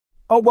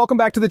Oh, welcome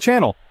back to the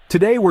channel.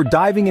 Today we're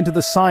diving into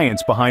the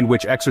science behind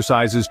which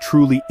exercises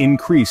truly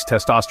increase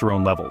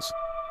testosterone levels.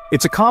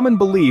 It's a common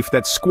belief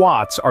that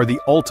squats are the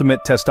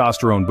ultimate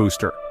testosterone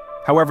booster.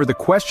 However, the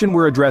question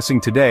we're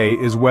addressing today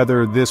is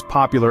whether this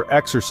popular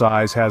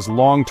exercise has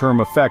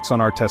long-term effects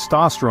on our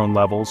testosterone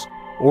levels,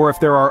 or if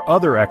there are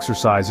other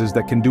exercises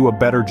that can do a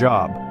better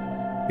job.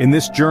 In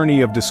this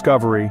journey of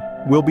discovery,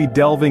 we'll be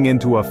delving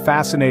into a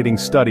fascinating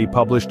study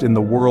published in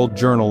the World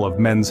Journal of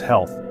Men's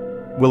Health.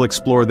 We'll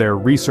explore their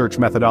research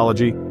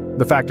methodology,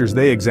 the factors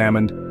they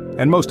examined,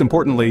 and most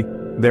importantly,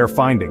 their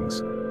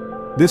findings.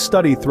 This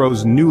study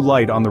throws new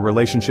light on the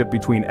relationship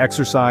between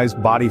exercise,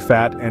 body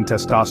fat, and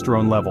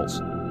testosterone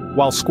levels.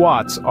 While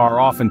squats are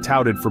often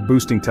touted for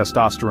boosting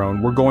testosterone,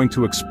 we're going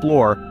to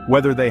explore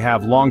whether they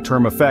have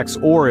long-term effects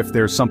or if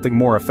there's something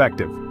more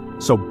effective.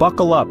 So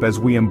buckle up as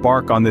we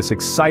embark on this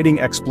exciting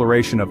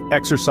exploration of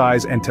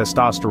exercise and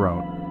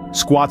testosterone.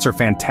 Squats are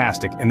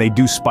fantastic and they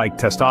do spike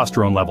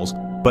testosterone levels,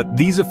 but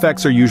these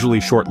effects are usually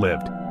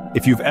short-lived.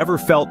 If you've ever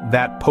felt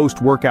that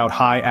post-workout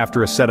high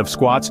after a set of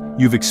squats,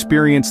 you've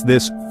experienced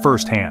this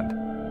firsthand.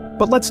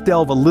 But let's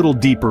delve a little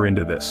deeper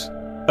into this.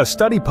 A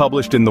study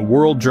published in the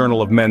World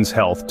Journal of Men's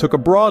Health took a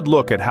broad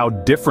look at how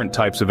different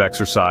types of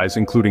exercise,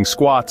 including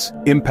squats,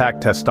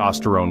 impact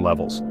testosterone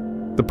levels.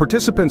 The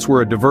participants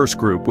were a diverse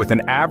group with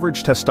an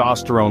average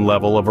testosterone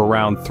level of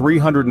around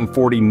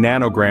 340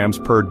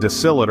 nanograms per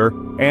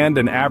deciliter and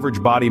an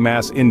average body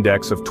mass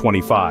index of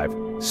 25,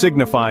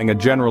 signifying a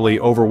generally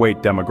overweight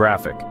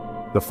demographic.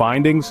 The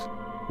findings?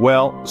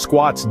 Well,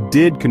 squats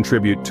did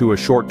contribute to a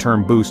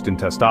short-term boost in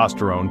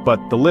testosterone, but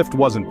the lift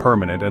wasn't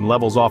permanent and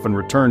levels often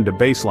returned to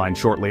baseline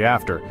shortly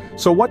after.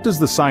 So what does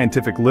the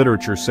scientific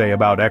literature say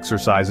about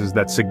exercises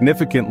that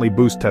significantly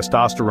boost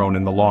testosterone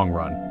in the long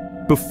run?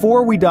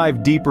 Before we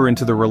dive deeper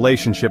into the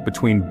relationship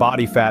between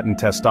body fat and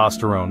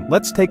testosterone,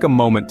 let's take a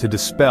moment to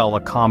dispel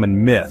a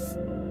common myth.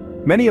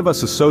 Many of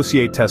us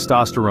associate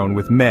testosterone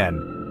with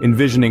men,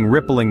 envisioning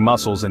rippling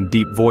muscles and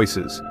deep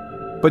voices.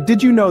 But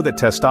did you know that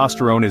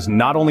testosterone is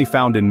not only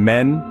found in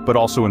men, but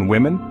also in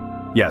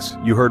women? Yes,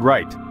 you heard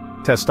right.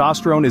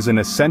 Testosterone is an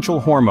essential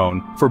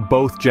hormone for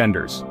both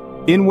genders.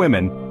 In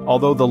women,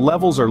 although the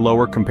levels are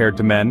lower compared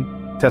to men,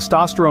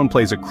 testosterone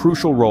plays a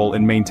crucial role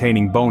in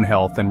maintaining bone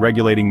health and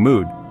regulating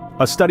mood.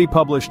 A study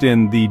published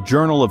in the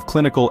Journal of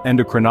Clinical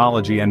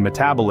Endocrinology and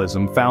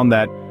Metabolism found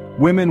that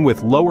women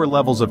with lower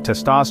levels of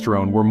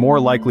testosterone were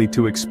more likely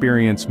to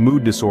experience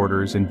mood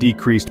disorders and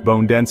decreased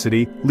bone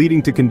density,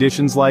 leading to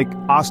conditions like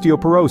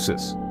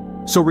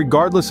osteoporosis. So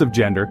regardless of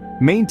gender,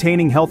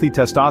 maintaining healthy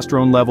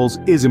testosterone levels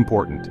is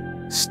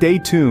important. Stay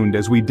tuned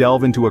as we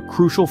delve into a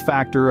crucial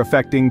factor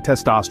affecting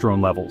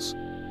testosterone levels: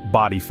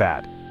 body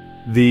fat.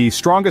 The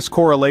strongest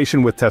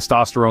correlation with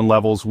testosterone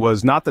levels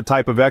was not the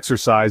type of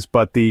exercise,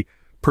 but the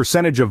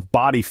percentage of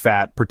body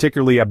fat,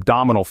 particularly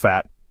abdominal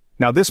fat.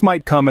 Now this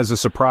might come as a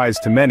surprise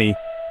to many.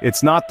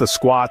 It's not the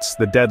squats,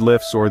 the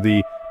deadlifts, or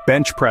the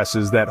bench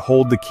presses that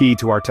hold the key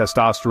to our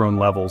testosterone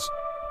levels,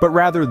 but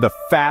rather the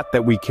fat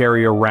that we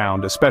carry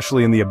around,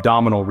 especially in the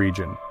abdominal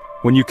region.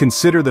 When you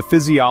consider the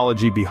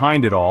physiology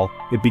behind it all,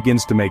 it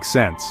begins to make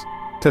sense.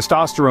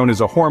 Testosterone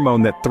is a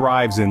hormone that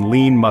thrives in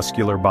lean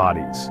muscular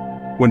bodies.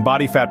 When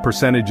body fat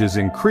percentages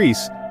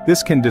increase,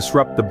 this can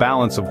disrupt the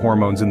balance of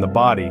hormones in the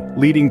body,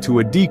 leading to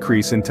a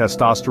decrease in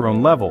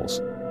testosterone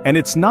levels. And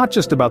it's not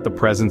just about the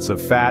presence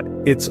of fat,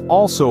 it's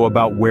also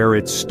about where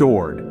it's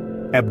stored.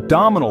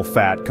 Abdominal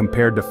fat,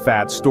 compared to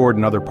fat stored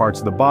in other parts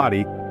of the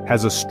body,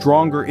 has a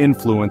stronger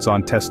influence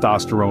on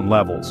testosterone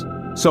levels.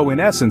 So in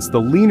essence,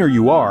 the leaner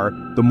you are,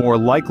 the more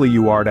likely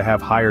you are to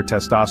have higher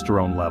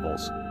testosterone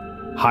levels.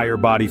 Higher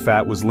body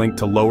fat was linked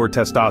to lower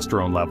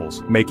testosterone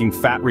levels, making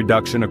fat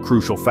reduction a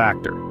crucial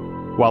factor.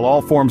 While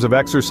all forms of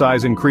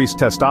exercise increased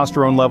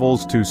testosterone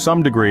levels to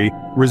some degree,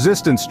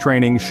 resistance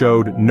training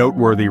showed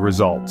noteworthy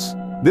results.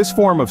 This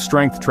form of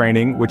strength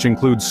training, which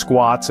includes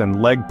squats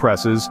and leg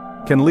presses,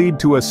 can lead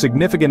to a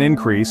significant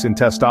increase in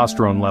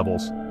testosterone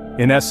levels.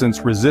 In essence,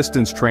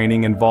 resistance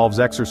training involves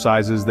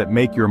exercises that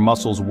make your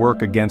muscles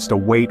work against a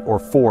weight or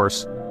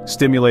force,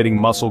 stimulating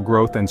muscle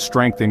growth and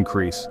strength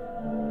increase.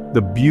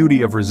 The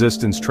beauty of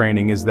resistance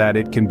training is that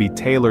it can be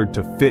tailored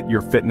to fit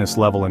your fitness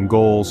level and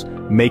goals,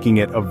 making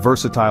it a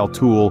versatile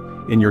tool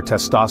in your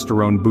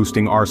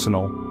testosterone-boosting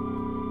arsenal.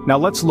 Now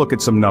let's look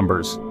at some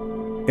numbers.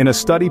 In a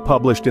study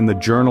published in the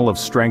Journal of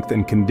Strength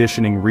and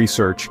Conditioning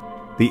Research,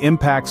 the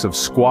impacts of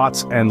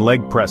squats and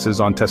leg presses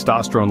on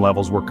testosterone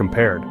levels were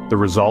compared. The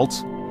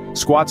results?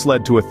 Squats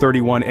led to a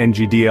 31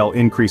 ng/dL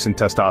increase in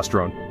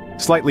testosterone,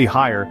 slightly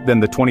higher than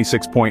the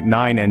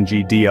 26.9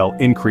 ng/dL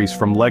increase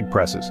from leg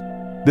presses.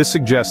 This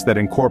suggests that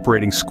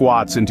incorporating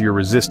squats into your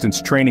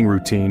resistance training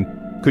routine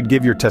could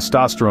give your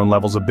testosterone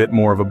levels a bit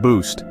more of a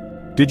boost.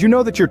 Did you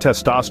know that your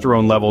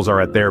testosterone levels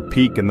are at their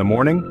peak in the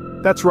morning?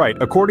 That's right,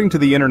 according to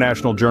the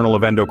International Journal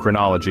of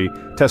Endocrinology,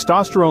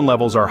 testosterone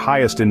levels are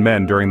highest in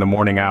men during the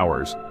morning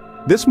hours.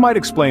 This might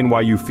explain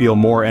why you feel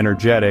more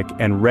energetic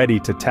and ready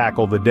to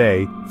tackle the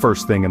day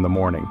first thing in the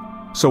morning.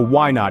 So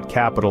why not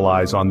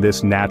capitalize on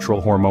this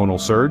natural hormonal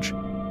surge?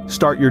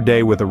 start your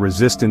day with a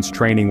resistance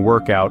training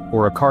workout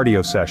or a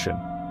cardio session.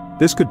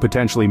 This could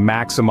potentially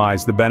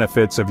maximize the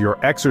benefits of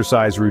your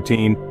exercise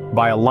routine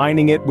by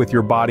aligning it with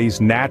your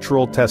body's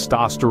natural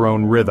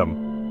testosterone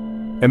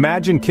rhythm.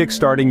 Imagine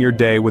kickstarting your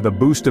day with a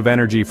boost of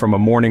energy from a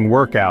morning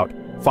workout,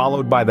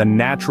 followed by the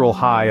natural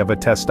high of a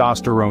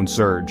testosterone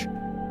surge.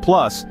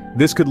 Plus,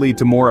 this could lead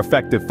to more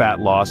effective fat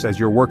loss as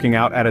you're working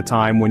out at a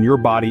time when your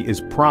body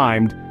is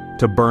primed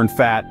to burn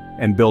fat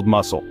and build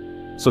muscle.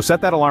 So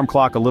set that alarm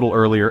clock a little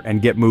earlier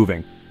and get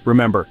moving.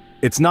 Remember,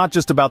 it's not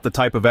just about the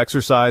type of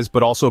exercise,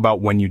 but also about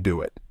when you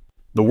do it.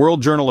 The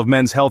World Journal of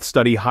Men's Health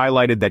study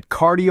highlighted that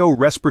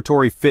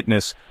cardiorespiratory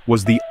fitness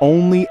was the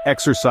only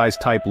exercise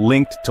type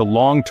linked to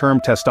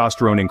long-term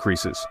testosterone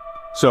increases.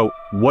 So,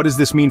 what does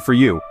this mean for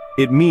you?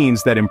 It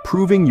means that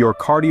improving your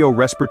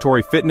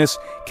cardiorespiratory fitness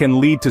can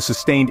lead to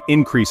sustained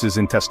increases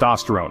in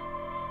testosterone.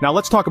 Now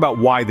let's talk about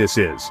why this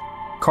is.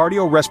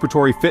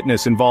 Cardiorespiratory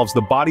fitness involves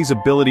the body's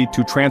ability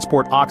to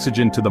transport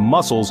oxygen to the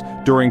muscles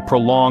during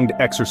prolonged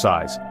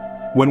exercise.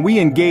 When we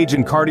engage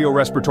in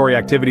cardiorespiratory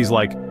activities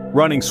like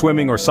running,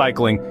 swimming, or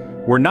cycling,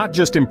 we're not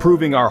just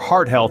improving our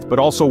heart health but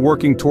also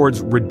working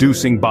towards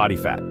reducing body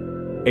fat.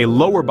 A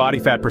lower body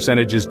fat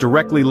percentage is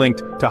directly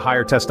linked to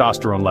higher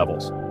testosterone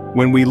levels.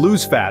 When we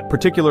lose fat,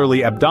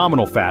 particularly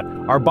abdominal fat,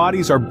 our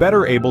bodies are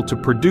better able to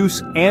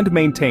produce and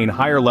maintain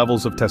higher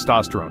levels of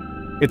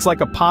testosterone. It's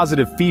like a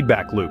positive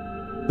feedback loop.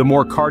 The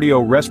more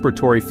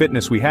cardiorespiratory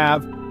fitness we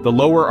have, the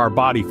lower our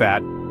body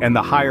fat, and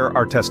the higher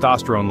our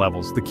testosterone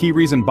levels. The key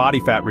reason: body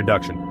fat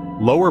reduction.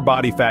 Lower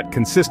body fat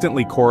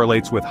consistently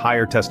correlates with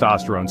higher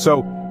testosterone.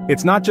 So,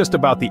 it's not just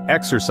about the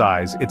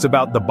exercise, it's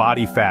about the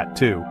body fat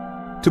too.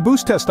 To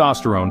boost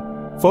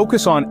testosterone,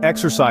 focus on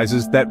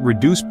exercises that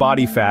reduce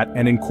body fat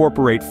and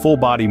incorporate full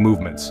body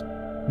movements.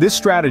 This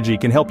strategy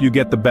can help you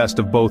get the best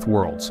of both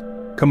worlds,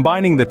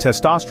 combining the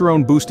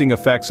testosterone-boosting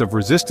effects of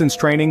resistance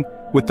training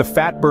with the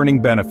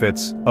fat-burning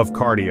benefits of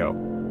cardio.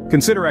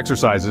 Consider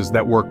exercises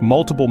that work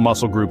multiple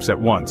muscle groups at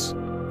once.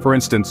 For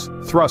instance,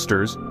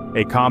 thrusters,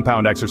 a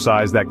compound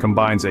exercise that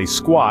combines a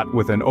squat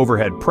with an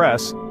overhead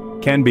press,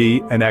 can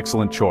be an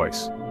excellent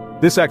choice.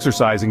 This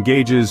exercise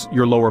engages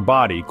your lower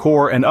body,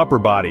 core, and upper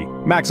body,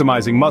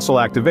 maximizing muscle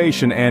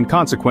activation and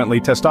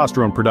consequently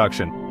testosterone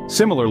production.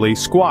 Similarly,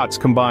 squats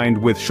combined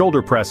with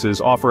shoulder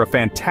presses offer a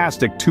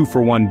fantastic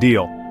 2-for-1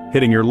 deal,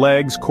 hitting your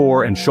legs,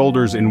 core, and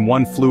shoulders in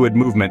one fluid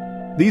movement.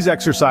 These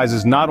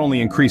exercises not only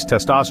increase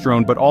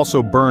testosterone but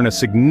also burn a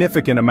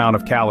significant amount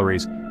of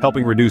calories,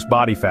 helping reduce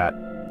body fat.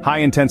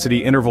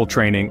 High-intensity interval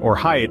training, or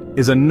HIIT,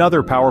 is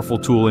another powerful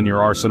tool in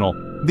your arsenal.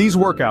 These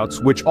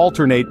workouts, which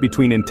alternate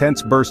between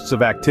intense bursts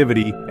of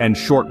activity and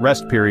short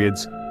rest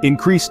periods,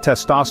 increase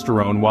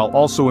testosterone while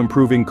also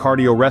improving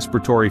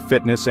cardiorespiratory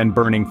fitness and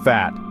burning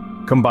fat.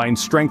 Combine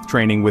strength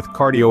training with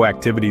cardio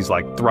activities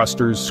like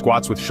thrusters,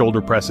 squats with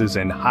shoulder presses,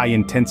 and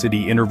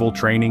high-intensity interval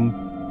training.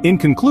 In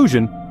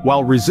conclusion,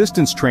 while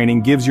resistance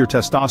training gives your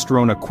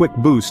testosterone a quick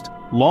boost,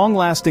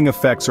 long-lasting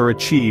effects are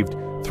achieved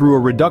through a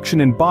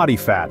reduction in body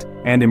fat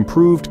and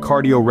improved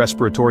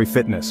cardiorespiratory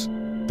fitness.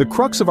 The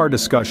crux of our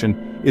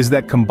discussion is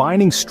that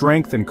combining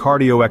strength and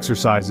cardio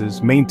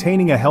exercises,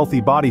 maintaining a healthy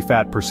body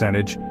fat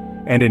percentage,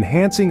 and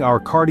enhancing our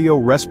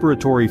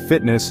cardiorespiratory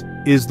fitness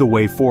is the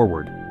way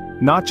forward.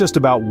 Not just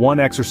about one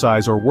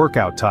exercise or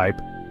workout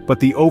type, but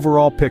the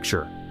overall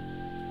picture.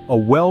 A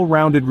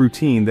well-rounded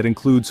routine that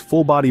includes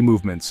full-body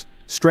movements,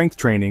 strength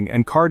training,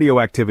 and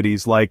cardio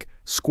activities like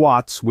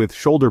squats with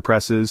shoulder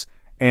presses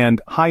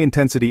and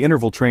high-intensity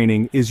interval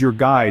training is your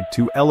guide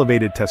to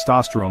elevated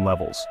testosterone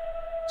levels.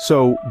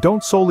 So,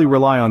 don't solely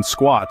rely on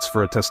squats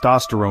for a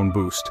testosterone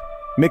boost.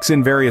 Mix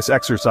in various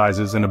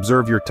exercises and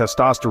observe your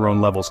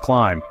testosterone levels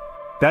climb.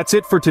 That's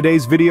it for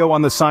today's video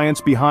on the science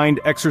behind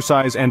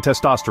exercise and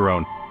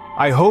testosterone.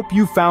 I hope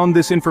you found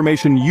this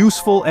information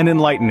useful and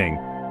enlightening.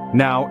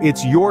 Now,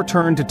 it's your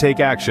turn to take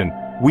action.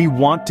 We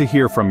want to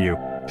hear from you.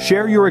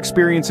 Share your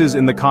experiences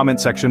in the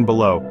comment section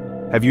below.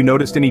 Have you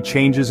noticed any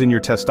changes in your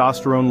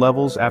testosterone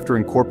levels after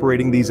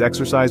incorporating these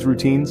exercise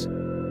routines?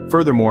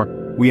 Furthermore,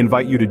 we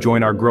invite you to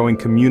join our growing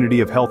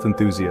community of health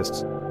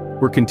enthusiasts.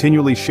 We're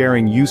continually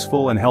sharing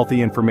useful and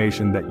healthy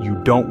information that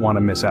you don't want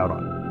to miss out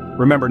on.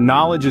 Remember,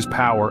 knowledge is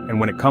power, and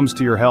when it comes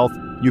to your health,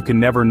 you can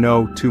never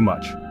know too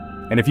much.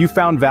 And if you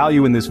found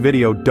value in this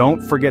video,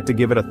 don't forget to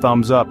give it a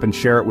thumbs up and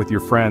share it with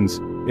your friends.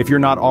 If you're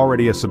not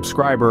already a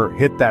subscriber,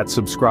 hit that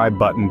subscribe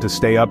button to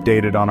stay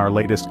updated on our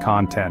latest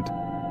content.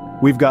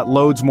 We've got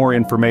loads more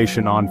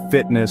information on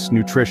fitness,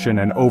 nutrition,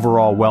 and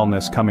overall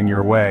wellness coming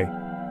your way.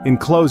 In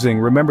closing,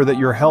 remember that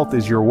your health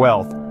is your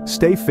wealth.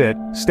 Stay fit,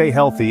 stay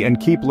healthy, and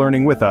keep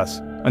learning with us.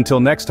 Until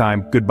next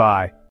time, goodbye.